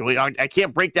no-hitter. I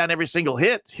can't break down every single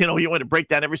hit. You want to break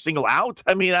down every single out.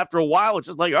 I mean, after a while, it's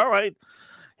just like, all right,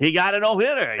 he got a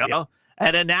no-hitter,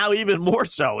 And then now even more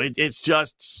so. It's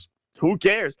just, who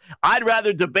cares? I'd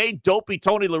rather debate dopey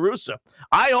Tony La Russa.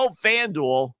 I hope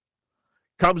FanDuel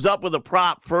comes up with a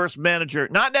prop first manager,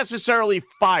 not necessarily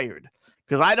fired,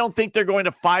 because I don't think they're going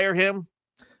to fire him.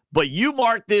 But you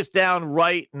mark this down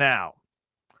right now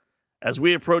as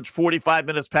we approach 45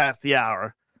 minutes past the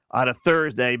hour on a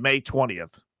Thursday, May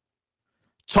 20th.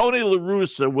 Tony La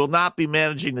Russa will not be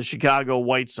managing the Chicago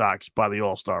White Sox by the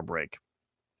All-Star break.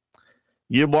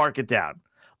 You mark it down.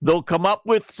 They'll come up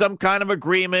with some kind of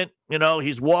agreement.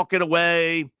 He's walking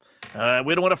away. We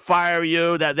don't want to fire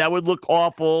you. That would look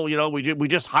awful. We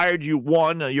just hired you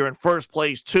 1. You're in first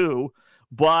place 2.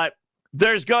 But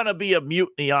there's going to be a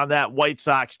mutiny on that White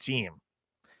Sox team.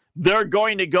 They're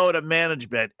going to go to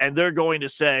management, and they're going to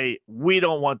say, we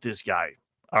don't want this guy.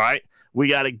 All right? We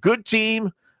got a good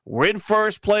team. We're in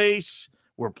first place.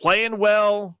 We're playing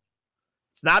well.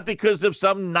 It's not because of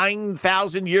some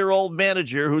 9,000-year-old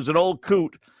manager who's an old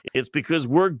coot. It's because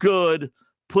we're good.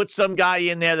 Put some guy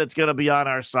in there that's going to be on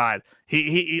our side.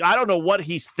 I don't know what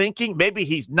he's thinking. Maybe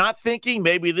he's not thinking.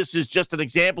 Maybe this is just an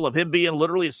example of him being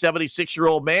literally a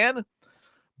 76-year-old man.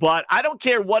 But I don't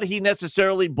care what he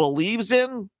necessarily believes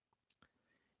in.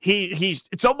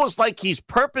 It's almost like he's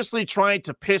purposely trying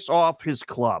to piss off his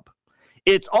club.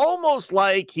 It's almost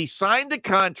like he signed the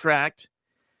contract.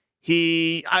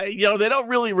 They don't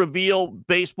really reveal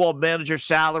baseball manager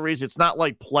salaries. It's not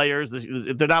like players.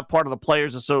 They're not part of the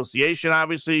Players Association,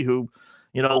 obviously, who,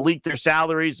 leak their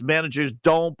salaries. Managers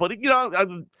don't. But,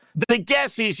 the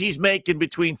guess is he's making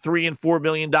between $3 and $4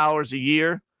 million a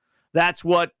year. That's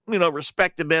what,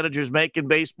 respected managers make in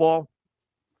baseball.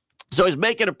 So he's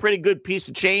making a pretty good piece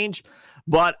of change.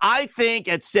 But I think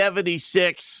at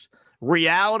 76,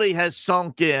 reality has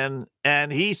sunk in,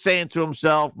 and he's saying to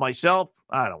himself,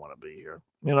 I don't want to be here.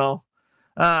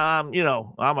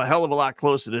 I'm a hell of a lot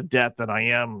closer to death than I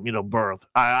am, birth.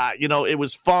 It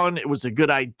was fun. It was a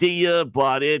good idea,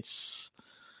 but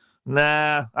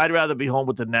I'd rather be home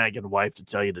with the nagging wife, to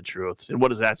tell you the truth. And what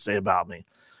does that say about me?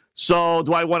 So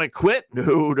do I want to quit? No.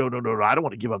 I don't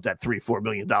want to give up that $3-4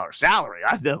 million salary.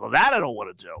 I don't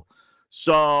want to do.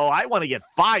 So I want to get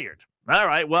fired. All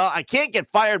right, well, I can't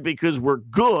get fired because we're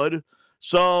good.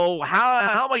 So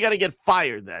how am I going to get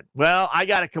fired then? Well, I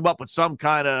got to come up with some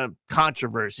kind of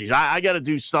controversies. I got to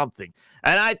do something.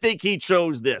 And I think he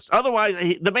chose this.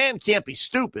 Otherwise, the man can't be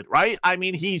stupid, right? I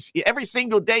mean, every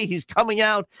single day he's coming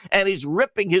out and he's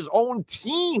ripping his own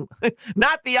team,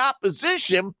 not the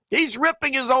opposition. He's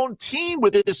ripping his own team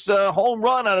with this home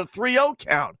run on a 3-0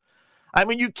 count. I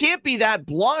mean, you can't be that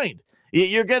blind.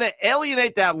 You're going to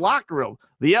alienate that locker room.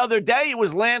 The other day, it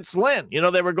was Lance Lynn.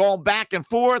 They were going back and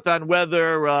forth on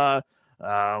whether,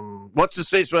 what's the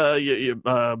say,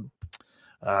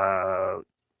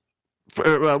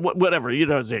 whatever.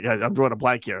 I'm drawing a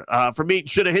blank here. For me,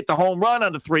 should have hit the home run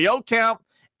on the 3-0 count.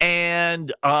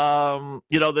 And,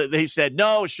 they said,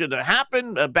 no, it shouldn't have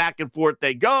happened. Back and forth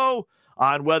they go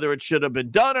on whether it should have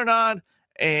been done or not.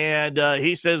 And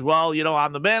he says, well,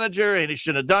 I'm the manager, and he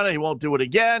shouldn't have done it. He won't do it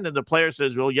again. And the player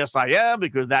says, well, yes, I am,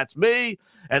 because that's me.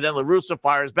 And then La Russa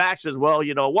fires back, says, well,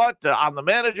 you know what? I'm the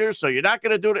manager, so you're not going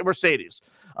to do it at Mercedes.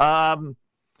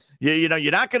 You're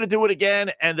not going to do it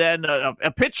again. And then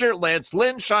a pitcher, Lance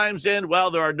Lynn, chimes in,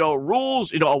 well, there are no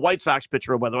rules. A White Sox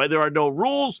pitcher, by the way. There are no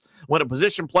rules when a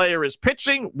position player is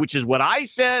pitching, which is what I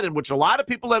said and which a lot of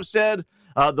people have said.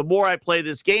 The more I play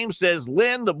this game, says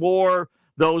Lynn, the more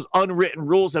those unwritten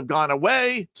rules have gone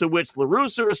away, to which La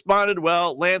Russa responded,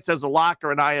 well, Lance has a locker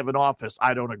and I have an office.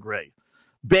 I don't agree.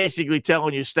 Basically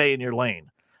telling you stay in your lane.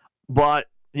 But,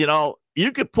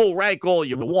 you could pull rank all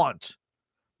you want.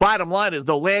 Bottom line is,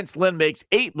 though, Lance Lynn makes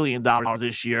 $8 million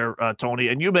this year, Tony,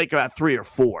 and you make about 3 or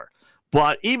 4.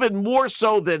 But even more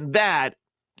so than that,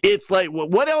 it's like,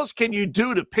 what else can you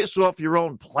do to piss off your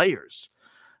own players?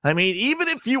 I mean, even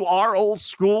if you are old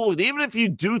school, and even if you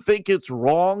do think it's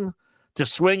wrong to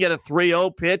swing at a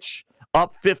 3-0 pitch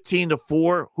up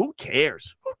 15-4, who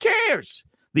cares? Who cares?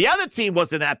 The other team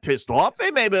wasn't that pissed off.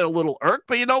 They may have been a little irked,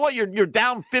 but you know what? You're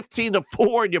down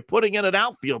 15-4 and you're putting in an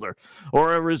outfielder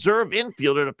or a reserve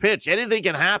infielder to pitch. Anything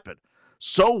can happen.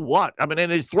 So what? I mean, and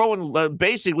he's throwing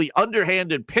basically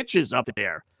underhanded pitches up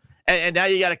there. And now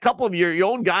you got a couple of your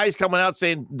own guys coming out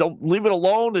saying, don't leave it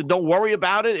alone and don't worry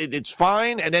about it. It's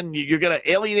fine. And then you're going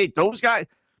to alienate those guys.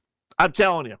 I'm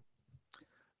telling you.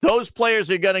 Those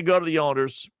players are going to go to the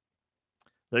owners.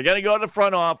 They're going to go to the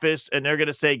front office, and they're going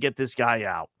to say, get this guy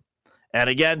out.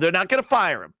 And again, they're not going to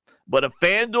fire him. But at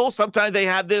FanDuel, sometimes they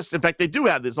have this. In fact, they do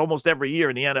have this almost every year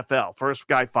in the NFL. First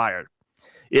guy fired.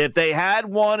 If they had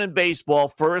one in baseball,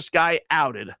 first guy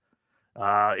outed,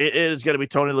 it is going to be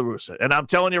Tony La Russa. And I'm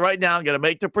telling you right now, I'm going to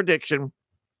make the prediction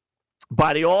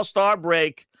by the All-Star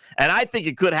break, and I think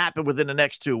it could happen within the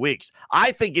next 2 weeks.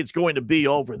 I think it's going to be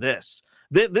over this.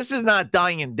 This is not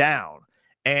dying down.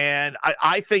 And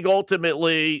I think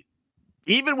ultimately,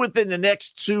 even within the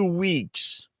next 2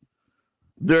 weeks,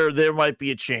 there might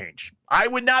be a change. I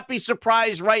would not be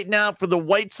surprised right now for the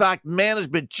White Sox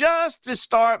management just to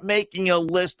start making a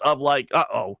list of like,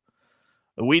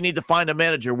 we need to find a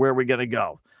manager. Where are we going to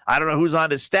go? I don't know who's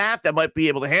on his staff that might be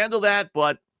able to handle that,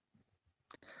 but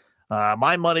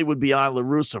my money would be on La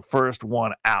Russa, first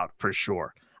one out for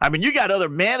sure. I mean, you got other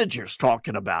managers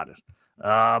talking about it.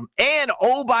 And,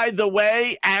 oh, by the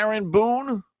way, Aaron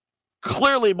Boone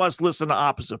clearly must listen to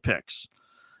Opposite Picks,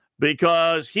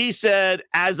 because he said,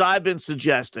 as I've been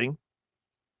suggesting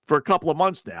for a couple of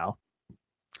months now,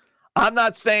 I'm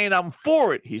not saying I'm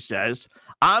for it, he says.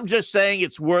 I'm just saying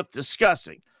it's worth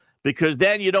discussing, because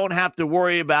then you don't have to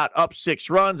worry about up 6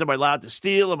 runs. Am I allowed to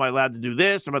steal? Am I allowed to do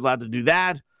this? Am I allowed to do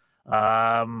that?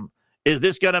 Is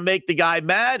this going to make the guy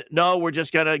mad? No, we're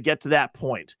just going to get to that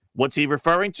point. What's he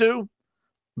referring to?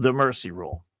 The mercy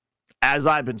rule, as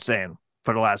I've been saying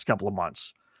for the last couple of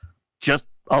months. Just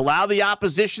allow the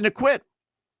opposition to quit.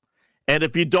 And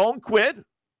if you don't quit,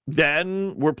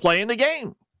 then we're playing the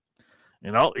game.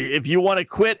 If you want to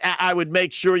quit, I would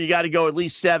make sure you got to go at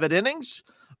least 7 innings.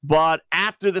 But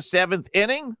after the seventh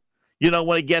inning,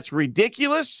 when it gets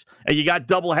ridiculous and you got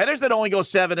doubleheaders that only go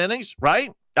 7 innings,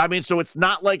 right? I mean, so it's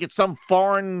not like it's some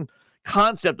foreign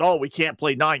concept. Oh, we can't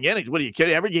play 9 innings. What are you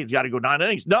kidding? Every game's got to go 9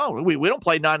 innings. No, we don't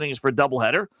play 9 innings for a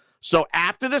doubleheader. So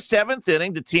after the seventh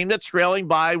inning, the team that's trailing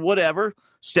by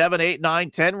 7, 8, 9,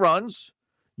 10 runs,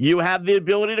 you have the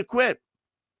ability to quit.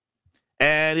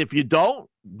 And if you don't,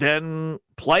 then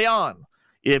play on.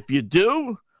 If you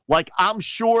do, like I'm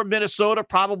sure Minnesota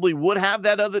probably would have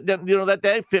that that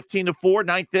day, 15-4,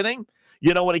 ninth inning.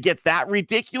 When it gets that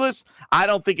ridiculous, I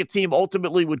don't think a team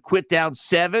ultimately would quit down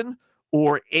 7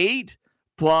 or 8.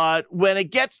 But when it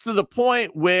gets to the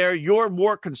point where you're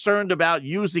more concerned about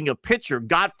using a pitcher,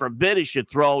 God forbid he should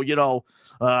throw,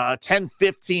 10,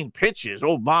 15 pitches.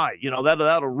 Oh, my,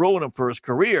 that'll ruin him for his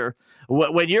career.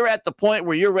 When you're at the point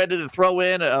where you're ready to throw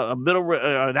in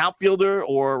an outfielder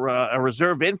or a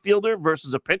reserve infielder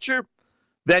versus a pitcher,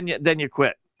 then you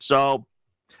quit. So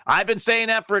I've been saying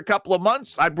that for a couple of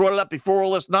months. I brought it up before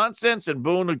all this nonsense, and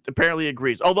Boone apparently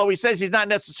agrees. Although he says he's not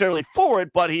necessarily for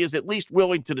it, but he is at least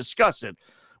willing to discuss it,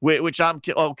 which I'm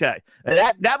okay. And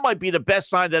that might be the best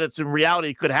sign that it's in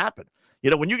reality could happen.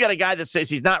 When you got a guy that says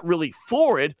he's not really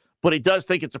for it, but he does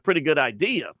think it's a pretty good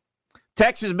idea.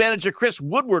 Texas manager Chris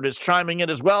Woodward is chiming in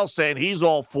as well, saying he's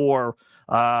all for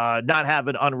not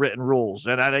having unwritten rules.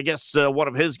 And I guess one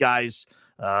of his guys,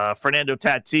 Fernando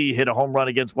Tatis, hit a home run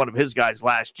against one of his guys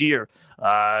last year,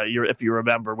 if you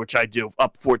remember, which I do,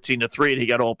 up 14-3, and he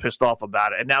got all pissed off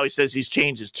about it. And now he says he's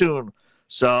changed his tune.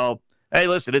 So, hey,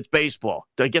 listen, it's baseball.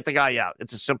 Get the guy out.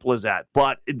 It's as simple as that.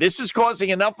 But this is causing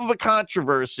enough of a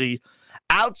controversy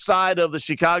outside of the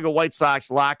Chicago White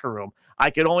Sox locker room. I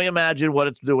can only imagine what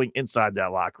it's doing inside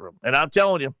that locker room. And I'm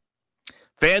telling you,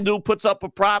 FanDuel puts up a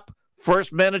prop,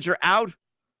 first manager out,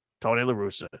 Tony La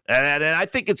Russa. And I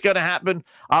think it's going to happen,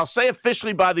 I'll say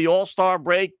officially by the All-Star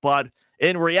break, but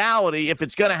in reality, if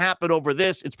it's going to happen over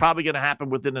this, it's probably going to happen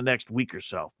within the next week or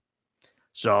so.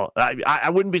 So I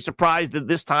wouldn't be surprised that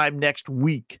this time next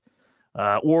week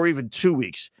or even 2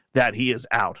 weeks that he is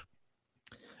out.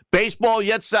 Baseball,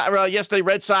 yesterday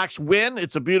Red Sox win.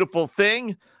 It's a beautiful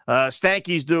thing.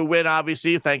 Stankies do win,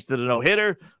 obviously, thanks to the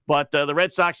no-hitter. But the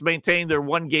Red Sox maintain their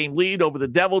 1-game lead over the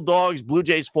Devil Dogs. Blue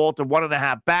Jays fall to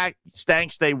 1.5 back.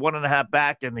 Stanks stay 1.5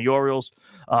 back. And the Orioles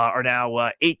are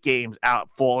now 8 games out,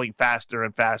 falling faster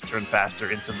and faster and faster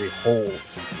into the hole,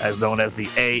 as known as the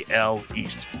AL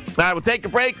East. All right, we'll take a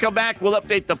break. Come back. We'll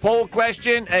update the poll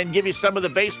question and give you some of the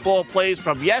baseball plays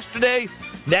from yesterday.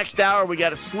 Next hour, we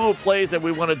got a slew of plays that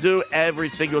we want to do every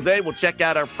single day. We'll check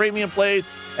out our premium plays,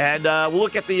 and we'll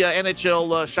look at the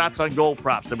NHL shots on goal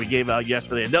props that we gave out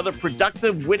yesterday. Another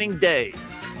productive winning day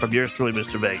from yours truly,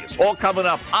 Mr. Vegas. All coming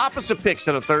up. Opposite Picks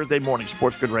on a Thursday morning.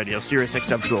 Sports Grid Radio, Sirius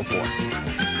XM 204.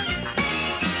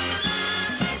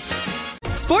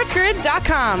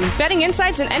 SportsGrid.com. Betting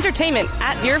insights and entertainment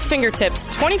at your fingertips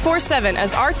 24/7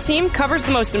 as our team covers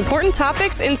the most important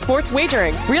topics in sports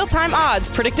wagering. Real-time odds,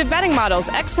 predictive betting models,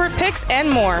 expert picks, and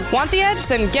more. Want the edge?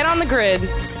 Then get on the grid.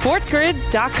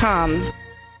 SportsGrid.com.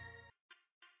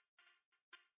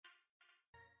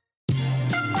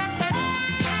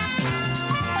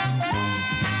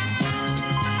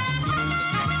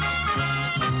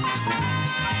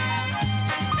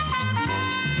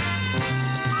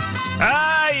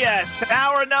 Yes,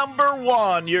 hour number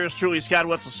 1. Yours truly, Scott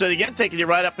Wetzel, sitting in, taking you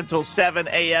right up until 7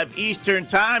 a.m. Eastern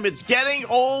time. It's getting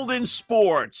old in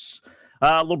sports.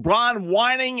 LeBron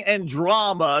whining and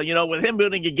drama, with him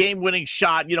winning a game-winning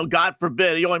shot, God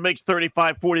forbid, he only makes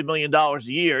 $35-40 million a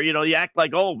year. You act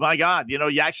like, oh, my God,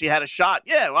 you actually had a shot.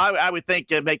 Yeah, well, I would think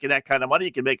making that kind of money,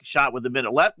 you can make a shot with a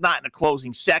minute left, not in the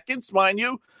closing seconds, mind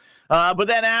you. But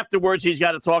then afterwards, he's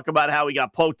got to talk about how he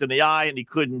got poked in the eye and he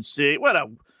couldn't see. What a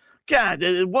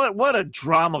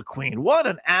drama queen. What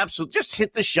an absolute, just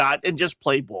hit the shot and just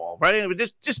play ball, right?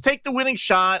 Just take the winning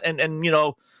shot and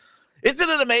isn't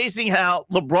it amazing how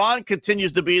LeBron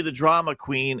continues to be the drama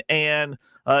queen and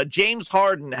James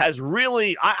Harden has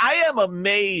really, I am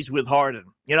amazed with Harden.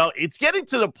 It's getting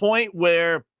to the point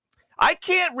where I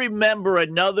can't remember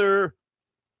another,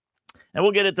 and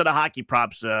we'll get into the hockey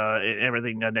props and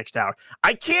everything next hour.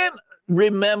 I can't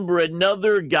remember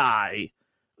another guy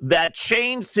that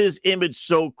changed his image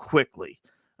so quickly.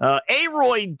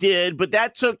 A-Roy did, but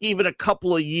that took even a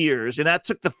couple of years, and that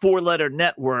took the 4-letter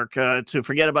network to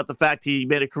forget about the fact he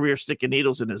made a career sticking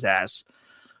needles in his ass.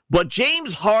 But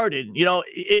James Harden,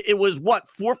 it was, 4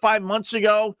 or 5 months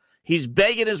ago? He's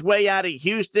begging his way out of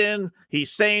Houston.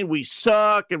 He's saying we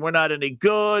suck and we're not any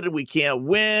good and we can't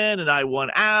win and I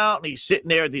want out. And he's sitting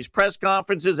there at these press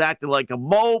conferences acting like a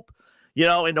mope.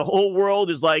 and the whole world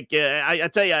is like, I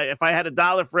tell you, if I had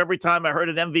 $1 for every time I heard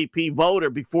an MVP voter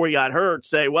before he got hurt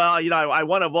say, well, I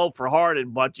want to vote for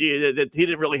Harden, but he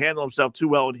didn't really handle himself too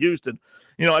well in Houston,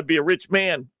 I'd be a rich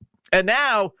man. And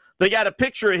now they got a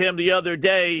picture of him the other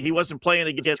day. He wasn't playing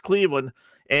against Cleveland,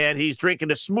 and he's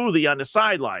drinking a smoothie on the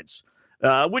sidelines.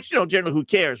 Which, generally, who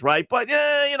cares, right? But,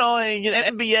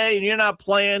 NBA, and you're not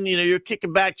playing, you're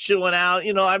kicking back, chilling out.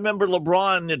 I remember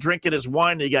LeBron drinking his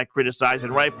wine, and he got criticized,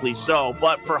 and rightfully so.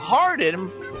 But for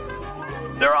Harden,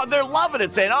 they're loving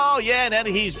it, saying, oh, yeah, and then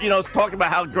he's, talking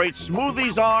about how great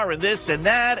smoothies are and this and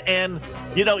that. And,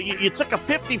 you took a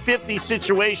 50-50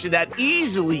 situation that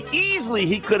easily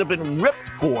he could have been ripped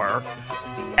for,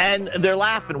 and they're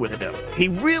laughing with him.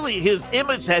 His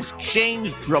image has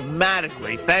changed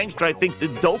dramatically, thanks to, I think, the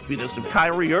dopiness of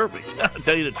Kyrie Irving. I'll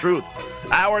tell you the truth.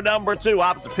 Hour number 2,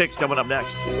 Opposite Picks coming up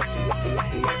next.